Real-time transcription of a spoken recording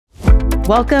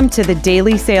Welcome to the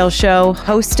Daily Sales Show,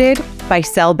 hosted by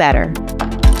Sell Better.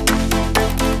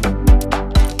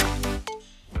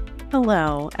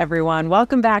 Hello, everyone.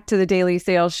 Welcome back to the Daily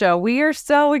Sales Show. We are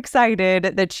so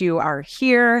excited that you are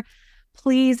here.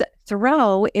 Please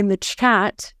throw in the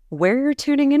chat where you're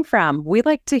tuning in from. We'd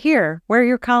like to hear where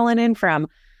you're calling in from.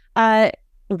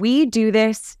 We do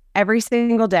this every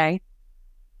single day.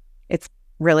 It's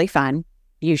really fun.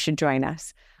 You should join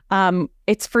us.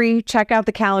 It's free. Check out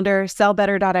the calendar,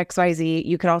 sellbetter.xyz.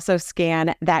 You can also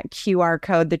scan that QR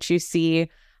code that you see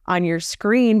on your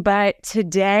screen. But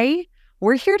today,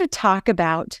 we're here to talk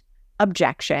about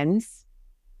objections.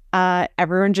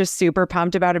 Everyone just super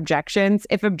pumped about objections.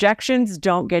 If objections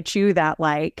don't get you that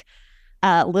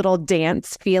little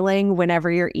dance feeling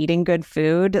whenever you're eating good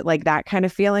food, like that kind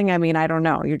of feeling, I mean, I don't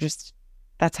know.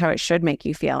 That's how it should make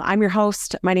you feel. I'm your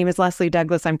host. My name is Leslie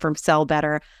Douglas. I'm from Sell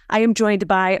Better. I am joined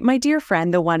by my dear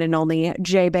friend, the one and only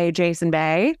Jason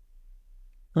Bay.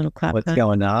 Little clap. What's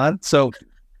going on? So,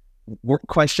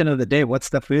 question of the day: what's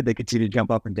the food that gets you to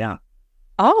jump up and down?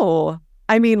 Oh,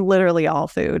 I mean, literally all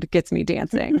food gets me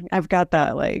dancing. I've got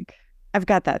that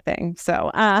thing. So,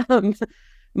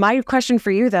 my question for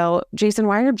you though, Jason,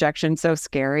 why are objections so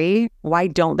scary? Why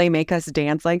don't they make us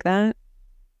dance like that?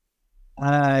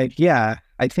 Yeah,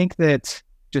 I think that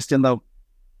just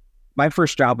my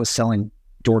first job was selling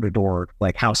door-to-door,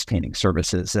 like house painting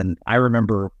services. And I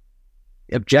remember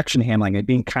objection handling and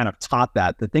being kind of taught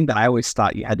that the thing that I always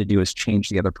thought you had to do is change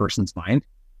the other person's mind,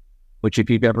 which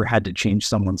if you've ever had to change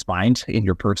someone's mind in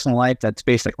your personal life, that's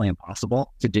basically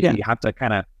impossible to do. Yeah. You have to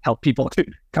kind of help people to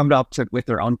come up with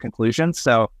their own conclusions.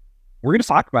 So we're going to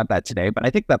talk about that today, but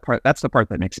I think that's the part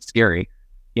that makes it scary.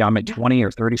 Yeah, I'm at 20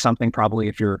 or 30 something probably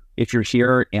if you're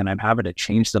here and I'm having to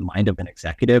change the mind of an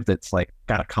executive that's like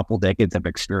got a couple decades of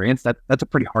experience. That's a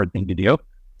pretty hard thing to do.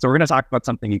 So we're going to talk about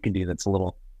something you can do that's a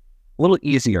little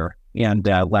easier and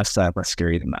less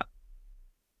scary than that.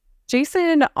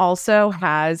 Jason also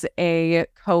has a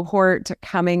cohort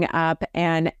coming up,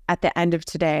 and at the end of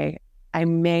today, I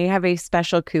may have a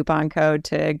special coupon code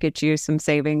to get you some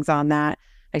savings on that.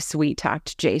 I sweet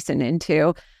talked Jason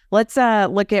into. Let's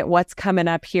look at what's coming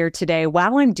up here today.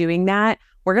 While I'm doing that,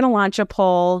 we're going to launch a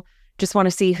poll. Just want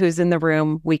to see who's in the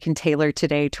room. We can tailor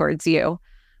today towards you.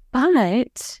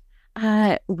 But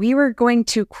we were going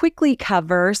to quickly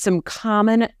cover some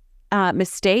common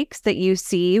mistakes that you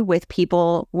see with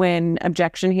people when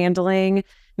objection handling,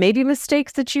 maybe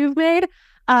mistakes that you've made,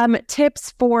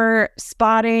 tips for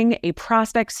spotting a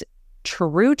prospect's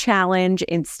true challenge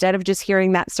instead of just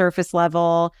hearing that surface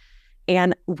level.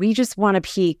 And we just want to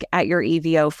peek at your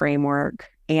EVO framework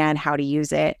and how to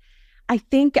use it. I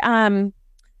think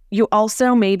you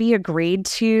also maybe agreed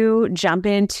to jump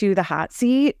into the hot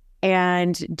seat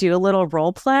and do a little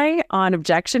role play on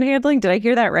objection handling. Did I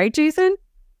hear that right, Jason?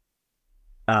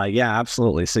 Yeah,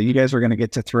 absolutely. So you guys are going to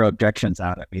get to throw objections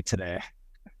out at me today.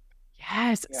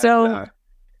 Yes. Yeah, so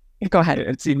go ahead.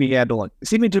 And see me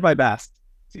do my best.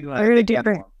 We're going to do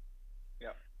great.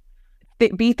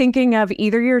 Be thinking of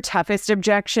either your toughest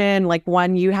objection, like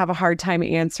one you have a hard time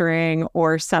answering,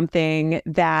 or something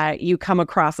that you come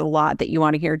across a lot that you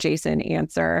want to hear Jason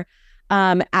answer.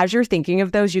 As you're thinking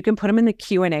of those, you can put them in the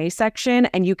Q&A section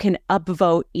and you can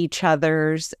upvote each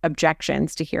other's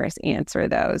objections to hear us answer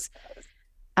those.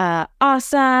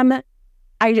 Awesome.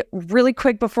 Really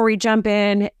quick before we jump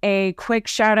in, a quick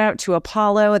shout out to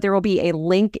Apollo. There will be a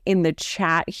link in the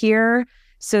chat here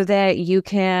so that you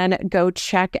can go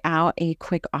check out a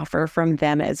quick offer from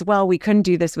them as well. We couldn't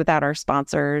do this without our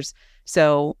sponsors.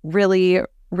 So really,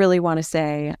 really want to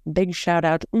say big shout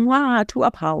out to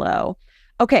Apollo.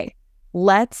 Okay,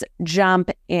 let's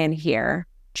jump in here.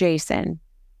 Jason,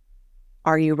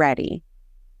 are you ready?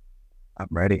 I'm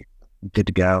ready. I'm good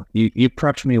to go. You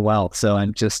prepped me well, so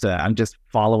I'm just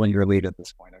following your lead at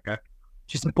this point, okay?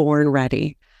 Just born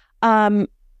ready.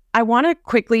 I want to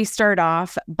quickly start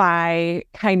off by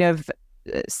kind of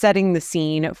setting the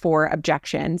scene for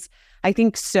objections. I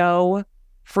think so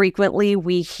frequently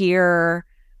we hear,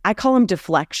 I call them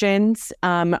deflections.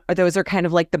 Those are kind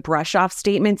of like the brush off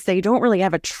statements. They don't really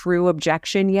have a true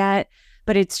objection yet,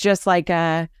 but it's just like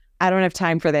I don't have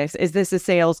time for this. Is this a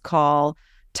sales call?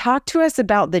 Talk to us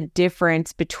about the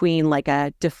difference between like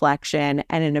a deflection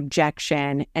and an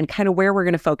objection and kind of where we're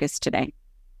going to focus today.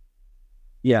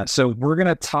 Yeah, so we're going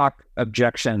to talk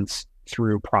objections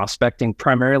through prospecting,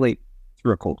 primarily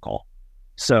through a cold call.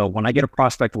 So when I get a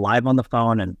prospect live on the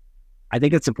phone, and I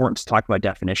think it's important to talk about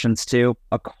definitions too.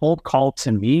 A cold call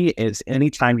to me is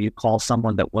anytime you call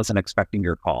someone that wasn't expecting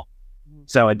your call.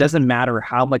 So it doesn't matter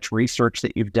how much research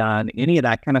that you've done, any of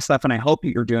that kind of stuff. And I hope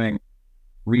that you're doing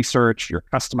research, you're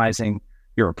customizing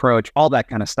your approach, all that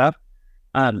kind of stuff.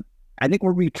 I think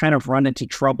where we kind of run into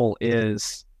trouble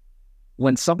is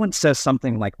when someone says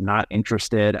something like not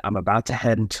interested, I'm about to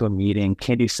head into a meeting,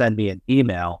 can you send me an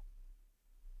email?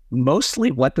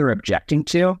 Mostly what they're objecting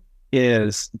to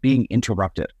is being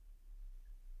interrupted.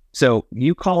 So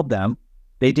you called them,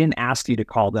 they didn't ask you to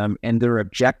call them, and they're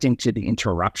objecting to the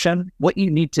interruption. What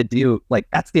you need to do, like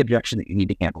that's the objection that you need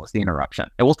to handle is the interruption.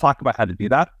 And we'll talk about how to do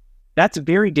that. That's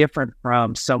very different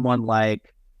from someone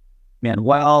like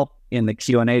Manuel in the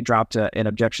Q&A dropped an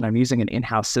objection. I'm using an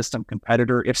in-house system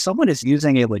competitor. If someone is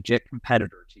using a legit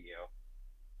competitor to you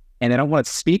and they don't want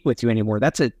to speak with you anymore,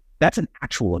 that's an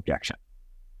actual objection,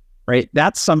 right?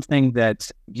 That's something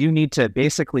that you need to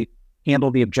basically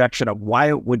handle the objection of why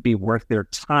it would be worth their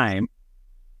time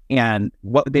and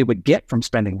what they would get from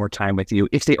spending more time with you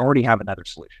if they already have another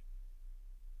solution.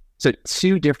 So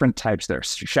two different types there.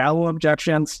 Shallow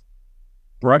objections,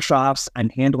 brush-offs,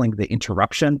 and handling the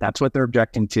interruption. That's what they're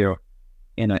objecting to.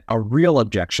 And a real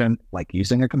objection, like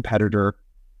using a competitor,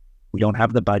 we don't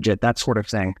have the budget, that sort of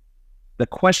thing. The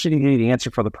question you need to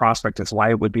answer for the prospect is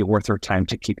why it would be worth their time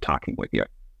to keep talking with you.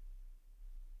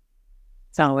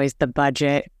 It's always the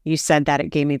budget. You said that, it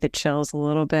gave me the chills a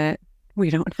little bit. We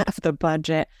don't have the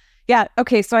budget. Yeah.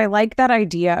 Okay. So I like that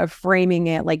idea of framing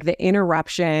it like the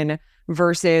interruption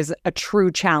versus a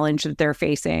true challenge that they're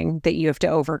facing that you have to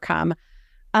overcome.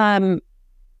 Tell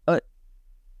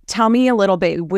me a little bit.